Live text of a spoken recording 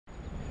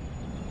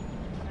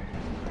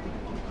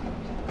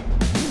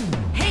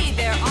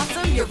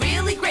you're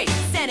really great.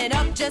 Standing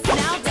up just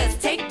now does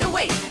take the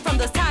weight from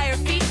those tired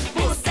feet.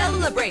 We'll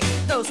celebrate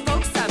those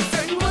folks I'm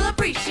certain will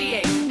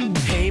appreciate.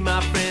 Hey,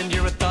 my friend,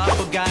 you're a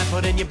thoughtful guy.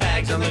 Putting your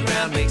bags on the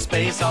ground, make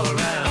space all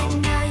around.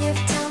 And now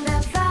you've turned the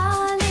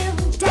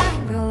volume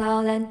down. We'll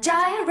all enjoy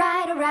a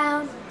ride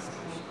around.